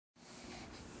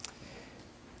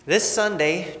This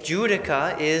Sunday,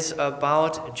 Judica is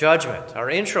about judgment. Our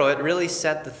intro, it really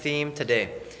set the theme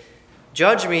today.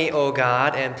 Judge me, O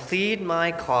God, and plead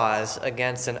my cause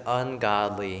against an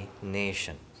ungodly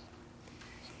nation.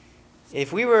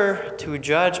 If we were to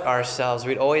judge ourselves,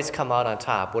 we'd always come out on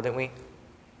top, wouldn't we?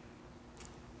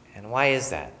 And why is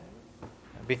that?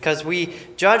 Because we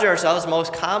judge ourselves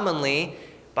most commonly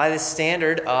by the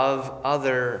standard of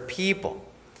other people.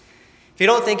 If you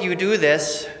don't think you do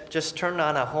this, just turn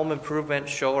on a home improvement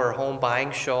show or home buying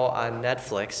show on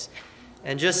Netflix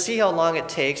and just see how long it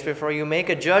takes before you make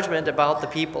a judgment about the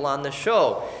people on the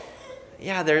show.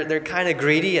 Yeah, they're kind of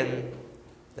greedy and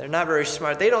they're not very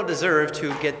smart. They don't deserve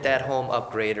to get that home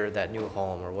upgrade or that new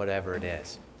home or whatever it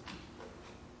is.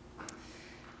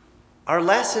 Our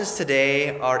lessons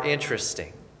today are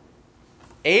interesting.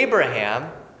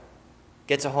 Abraham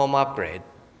gets a home upgrade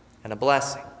and a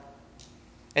blessing.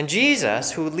 And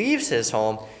Jesus, who leaves his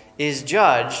home, is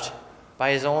judged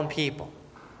by his own people.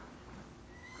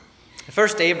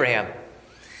 First, Abraham.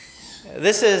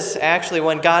 This is actually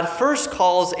when God first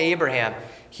calls Abraham.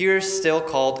 Here's still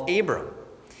called Abram.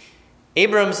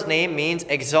 Abram's name means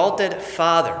exalted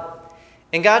father.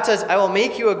 And God says, I will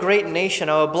make you a great nation.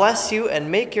 I will bless you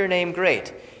and make your name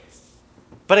great.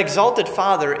 But exalted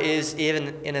father is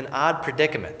even in an odd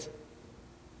predicament.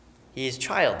 He's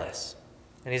childless,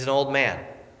 and he's an old man.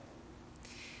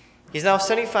 He's now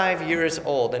 75 years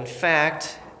old. In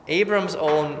fact, Abram's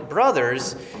own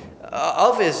brothers,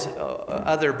 of his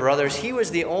other brothers, he was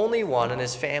the only one in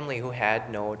his family who had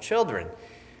no children.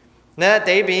 That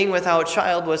day, being without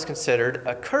child was considered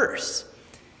a curse.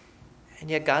 And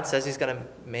yet God says he's going to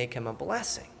make him a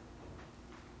blessing.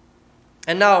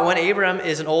 And now, when Abram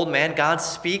is an old man, God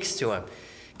speaks to him.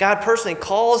 God personally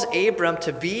calls Abram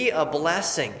to be a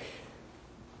blessing.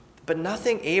 But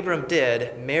nothing Abram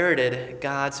did merited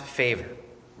God's favor.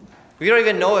 We don't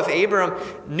even know if Abram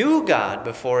knew God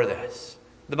before this.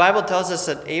 The Bible tells us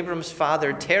that Abram's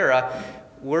father, Terah,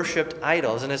 worshipped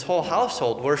idols, and his whole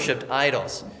household worshipped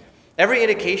idols. Every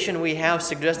indication we have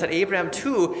suggests that Abraham,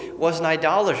 too, was an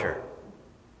idolater.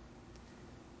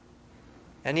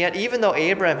 And yet, even though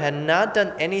Abraham had not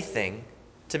done anything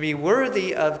to be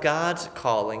worthy of God's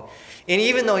calling, and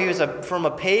even though he was from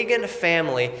a pagan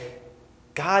family,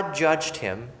 God judged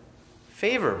him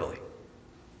favorably.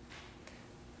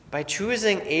 By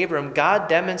choosing Abram, God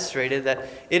demonstrated that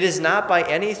it is not by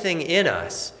anything in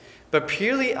us, but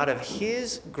purely out of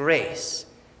his grace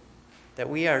that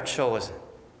we are chosen,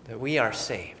 that we are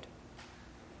saved.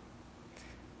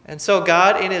 And so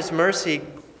God, in his mercy,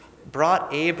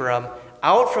 brought Abram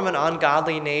out from an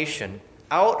ungodly nation,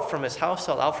 out from his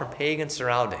household, out from pagan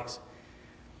surroundings.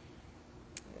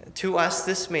 To us,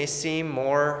 this may seem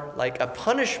more like a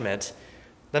punishment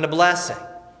than a blessing.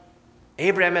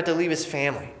 Abraham had to leave his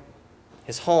family,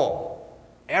 his home,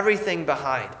 everything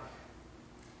behind.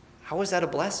 How was that a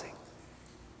blessing?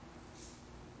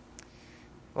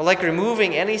 Well, like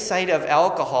removing any sight of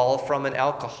alcohol from an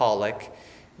alcoholic,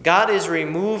 God is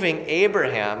removing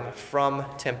Abraham from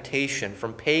temptation,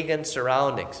 from pagan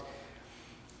surroundings.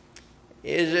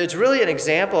 It's really an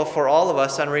example for all of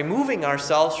us on removing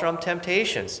ourselves from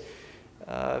temptations,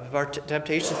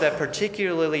 temptations that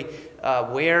particularly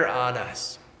wear on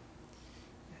us.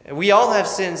 We all have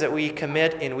sins that we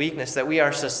commit in weakness that we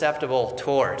are susceptible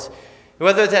towards.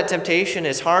 Whether that temptation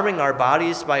is harming our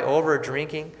bodies by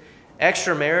over-drinking,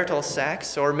 extramarital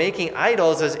sex, or making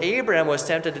idols as Abraham was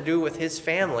tempted to do with his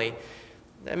family.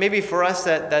 Maybe for us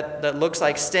that looks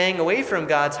like staying away from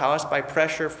God's house by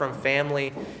pressure from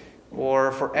family,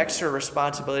 or for extra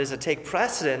responsibilities that take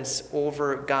precedence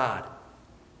over God.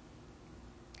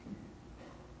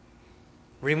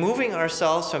 Removing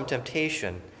ourselves from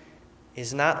temptation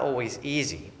is not always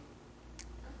easy,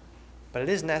 but it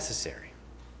is necessary.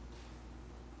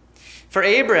 For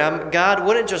Abraham, God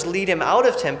wouldn't just lead him out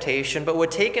of temptation, but would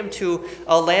take him to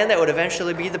a land that would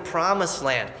eventually be the promised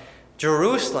land,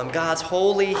 Jerusalem, God's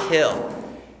holy hill.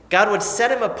 God would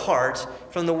set him apart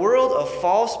from the world of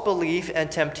false belief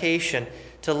and temptation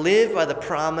to live by the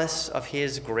promise of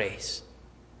his grace.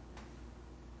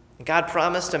 God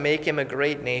promised to make him a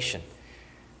great nation.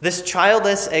 This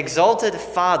childless, exalted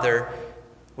father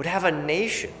would have a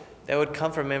nation that would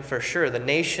come from him for sure, the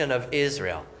nation of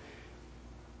Israel.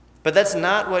 But that's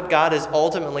not what God is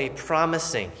ultimately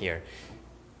promising here.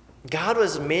 God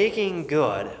was making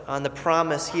good on the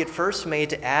promise he had first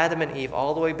made to Adam and Eve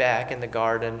all the way back in the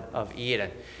Garden of Eden.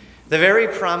 The very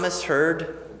promise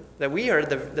that we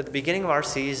heard at the beginning of our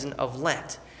season of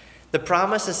Lent. The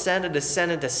promise to send a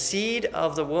descendant, a seed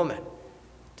of the woman,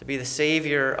 to be the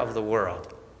Savior of the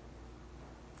world.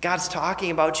 God's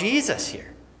talking about Jesus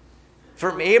here.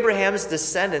 From Abraham's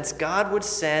descendants, God would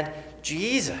send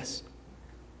Jesus.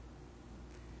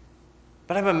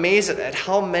 But I'm amazed at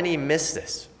how many miss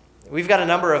this. We've got a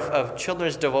number of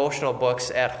children's devotional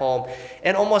books at home,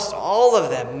 and almost all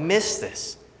of them miss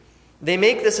this. They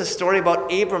make this a story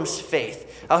about Abram's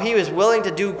faith, how he was willing to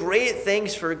do great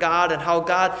things for God, and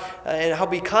how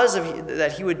because of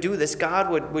that he would do this,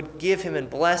 God would give him and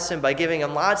bless him by giving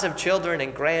him lots of children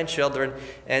and grandchildren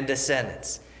and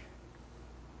descendants.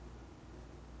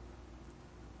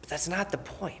 But that's not the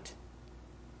point.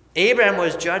 Abraham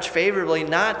was judged favorably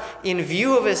not in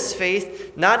view of his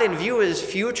faith, not in view of his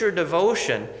future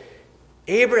devotion.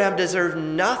 Abraham deserved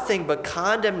nothing but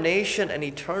condemnation and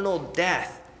eternal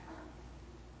death.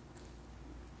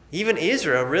 Even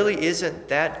Israel really isn't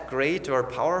that great or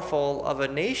powerful of a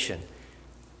nation.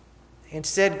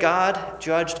 Instead, God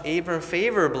judged Abram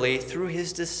favorably through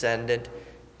his descendant,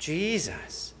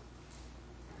 Jesus.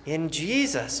 In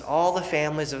Jesus, all the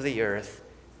families of the earth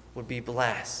would be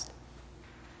blessed.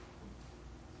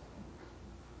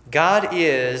 God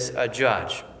is a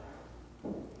judge.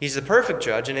 He's the perfect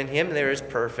judge, and in him there is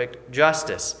perfect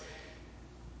justice.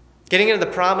 Getting into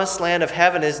the promised land of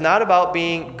heaven is not about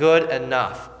being good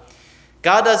enough.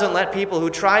 God doesn't let people who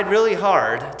tried really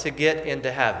hard to get into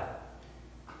heaven.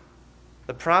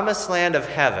 The promised land of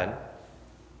heaven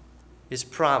is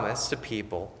promised to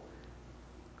people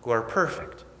who are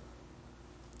perfect,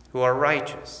 who are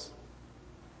righteous.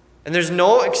 And there's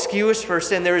no excuse for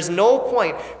sin. There is no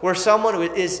point where someone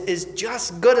is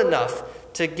just good enough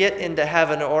to get into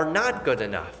heaven or not good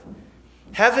enough.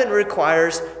 Heaven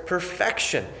requires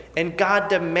perfection, and God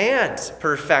demands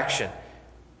perfection.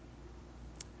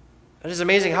 It is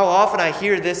amazing how often I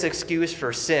hear this excuse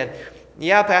for sin.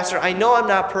 Yeah, Pastor, I know I'm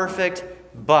not perfect,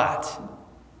 but.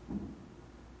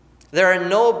 There are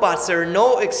no buts. There are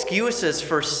no excuses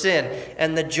for sin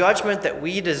and the judgment that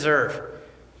we deserve.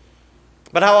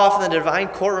 But how often in the divine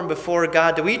courtroom before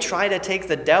God do we try to take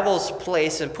the devil's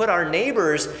place and put our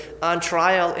neighbors on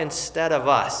trial instead of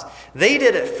us? They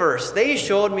did it first. They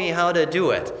showed me how to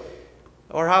do it.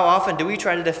 Or how often do we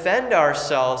try to defend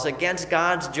ourselves against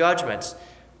God's judgments?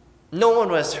 No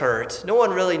one was hurt. No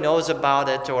one really knows about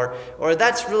it. Or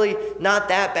that's really not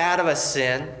that bad of a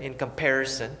sin in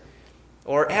comparison.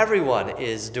 Or everyone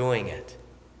is doing it.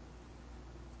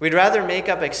 We'd rather make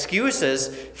up excuses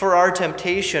for our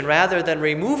temptation rather than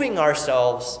removing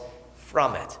ourselves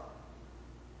from it.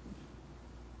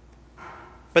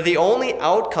 But the only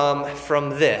outcome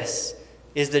from this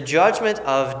is the judgment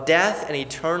of death and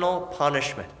eternal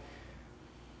punishment.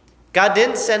 God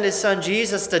didn't send his son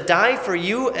Jesus to die for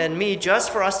you and me just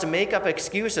for us to make up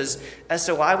excuses as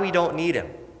to why we don't need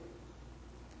him.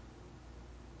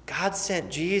 God sent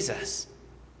Jesus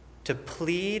to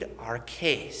plead our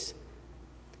case,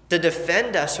 to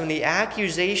defend us from the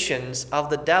accusations of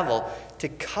the devil, to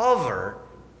cover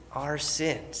our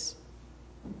sins.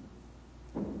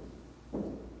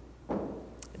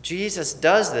 Jesus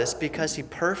does this because he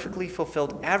perfectly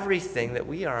fulfilled everything that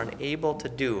we are unable to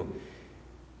do.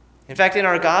 In fact, in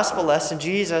our gospel lesson,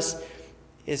 Jesus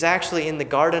is actually in the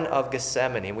Garden of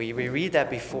Gethsemane. We read that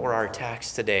before our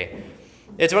text today.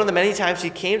 It's one of the many times he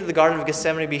came to the Garden of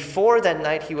Gethsemane before that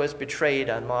night he was betrayed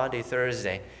on Maundy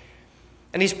Thursday.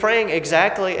 And he's praying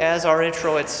exactly as our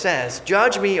intro it says,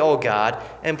 "Judge me, O God,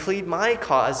 and plead my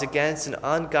cause against an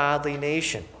ungodly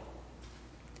nation."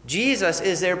 Jesus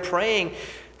is there praying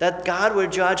that God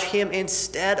would judge him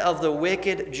instead of the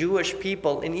wicked Jewish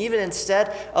people, and even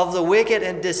instead of the wicked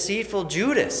and deceitful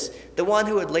Judas, the one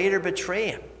who would later betray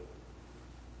him.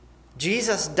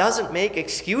 Jesus doesn't make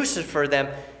excuses for them.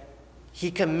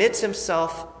 He commits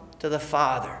himself to the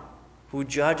Father, who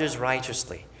judges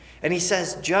righteously. And he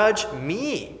says, "Judge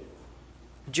me.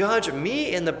 Judge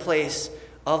me in the place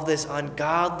of this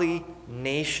ungodly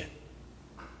nation."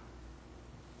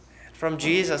 From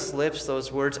Jesus' lips,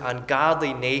 those words,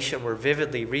 ungodly nation, were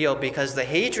vividly real because the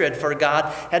hatred for God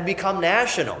had become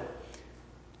national.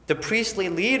 The priestly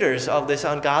leaders of this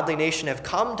ungodly nation have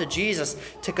come to Jesus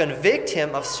to convict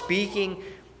him of speaking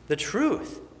the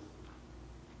truth.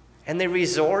 And they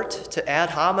resort to ad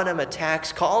hominem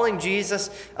attacks, calling Jesus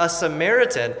a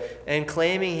Samaritan and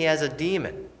claiming he has a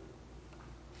demon.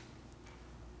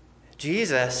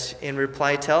 Jesus, in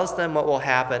reply, tells them what will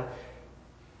happen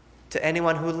to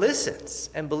anyone who listens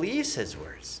and believes his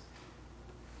words.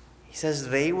 He says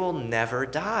they will never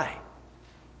die.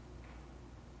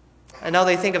 And now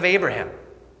they think of Abraham.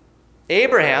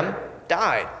 Abraham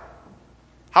died.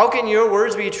 How can your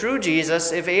words be true,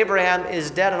 Jesus, if Abraham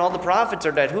is dead and all the prophets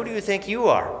are dead? Who do you think you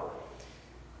are?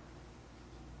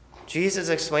 Jesus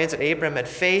explains that Abraham had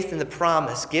faith in the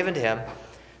promise given to him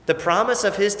the promise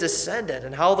of his descendant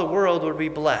and how the world would be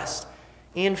blessed.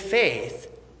 In faith,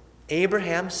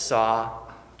 Abraham saw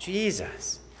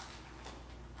Jesus.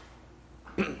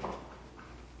 It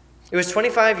was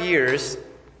 25 years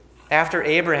after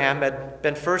Abraham had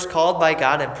been first called by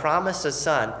God and promised a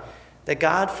son that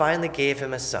God finally gave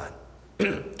him a son.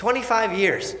 25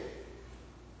 years.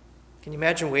 Can you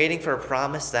imagine waiting for a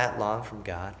promise that long from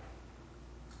God?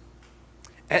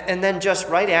 And then just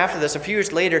right after this, a few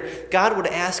years later, God would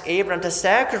ask Abraham to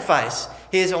sacrifice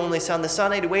his only son, the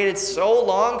son he'd waited so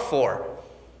long for,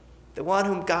 the one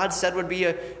whom God said would be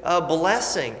a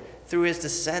blessing through his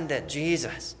descendant,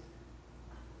 Jesus.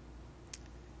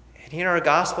 And here in our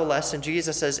gospel lesson,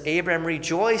 Jesus says, Abraham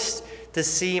rejoiced to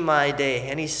see my day,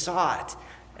 and he saw it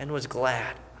and was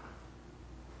glad.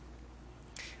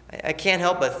 I can't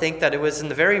help but think that it was in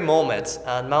the very moment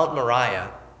on Mount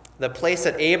Moriah, the place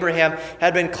that Abraham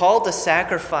had been called to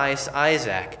sacrifice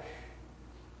Isaac,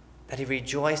 that he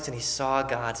rejoiced and he saw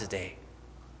God's day.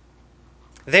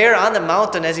 There on the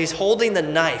mountain, as he's holding the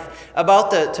knife,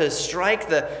 about to strike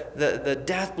the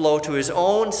death blow to his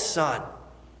own son,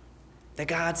 that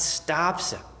God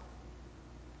stops him.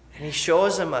 And he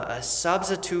shows him a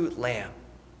substitute lamb.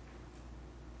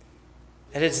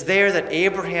 And it's there that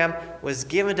Abraham was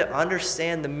given to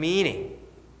understand the meaning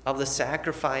of the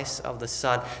sacrifice of the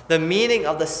son, the meaning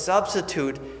of the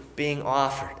substitute being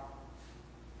offered.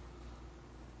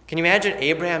 Can you imagine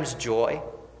Abraham's joy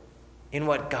in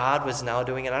what God was now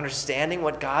doing and understanding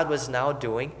what God was now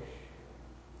doing?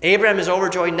 Abraham is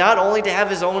overjoyed not only to have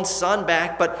his own son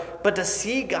back, but to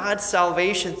see God's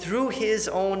salvation through his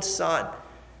own son.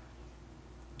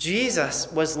 Jesus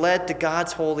was led to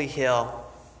God's holy hill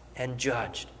and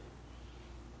judged.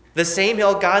 The same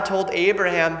hill God told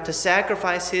Abraham to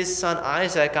sacrifice his son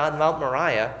Isaac on Mount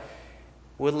Moriah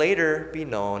would later be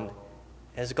known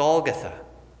as Golgotha,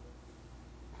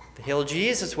 the hill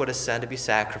Jesus would ascend to be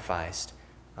sacrificed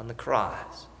on the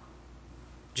cross.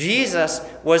 Jesus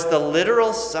was the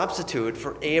literal substitute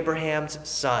for Abraham's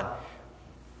son.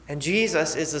 And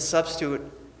Jesus is the substitute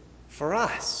for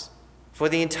us, for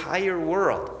the entire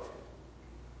world.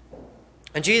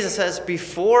 And Jesus says,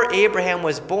 before Abraham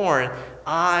was born,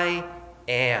 I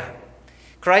am.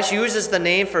 Christ uses the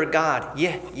name for God,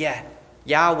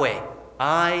 Yahweh,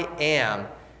 I am,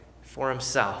 for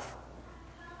himself.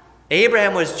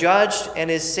 Abraham was judged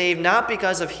and is saved not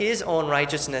because of his own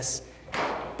righteousness,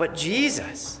 but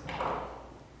Jesus.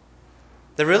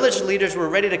 The religious leaders were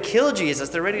ready to kill Jesus.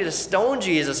 They're ready to stone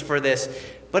Jesus for this.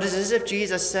 But it's as if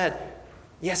Jesus said,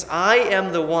 yes, I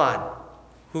am the one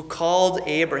who called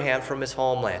Abraham from his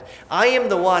homeland. I am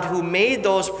the one who made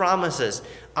those promises.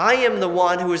 I am the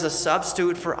one who is a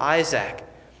substitute for Isaac.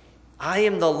 I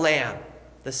am the lamb,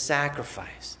 the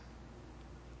sacrifice.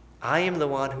 I am the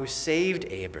one who saved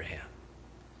Abraham.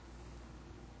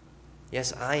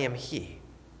 Yes, I am he.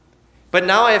 But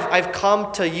now I've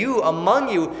come to you, among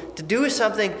you, to do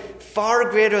something far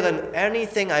greater than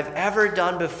anything I've ever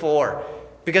done before.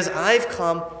 Because I've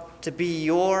come to be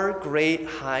your great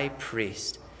high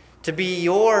priest, to be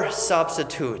your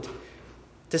substitute,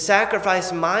 to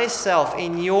sacrifice myself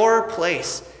in your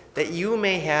place that you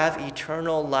may have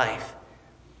eternal life.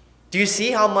 Do you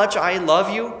see how much I love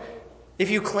you? If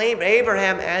you claim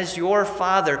Abraham as your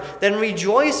father, then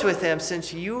rejoice with him,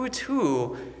 since you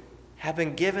too have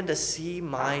been given to see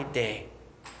my day.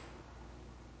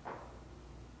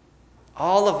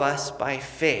 All of us, by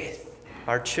faith,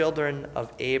 are children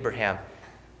of Abraham.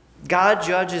 God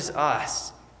judges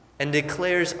us and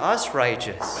declares us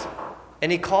righteous,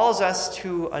 and he calls us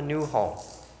to a new home,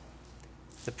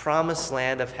 the promised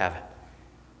land of heaven.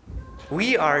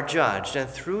 We are judged, and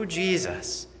through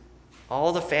Jesus,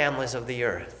 all the families of the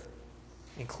earth,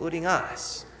 including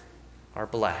us, are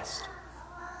blessed.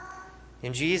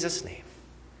 In Jesus' name,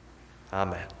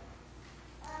 amen.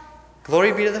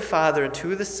 Glory be to the Father, and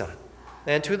to the Son,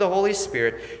 and to the Holy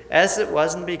Spirit, as it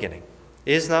was in the beginning,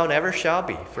 is now, and ever shall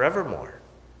be, forevermore.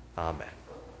 Amen.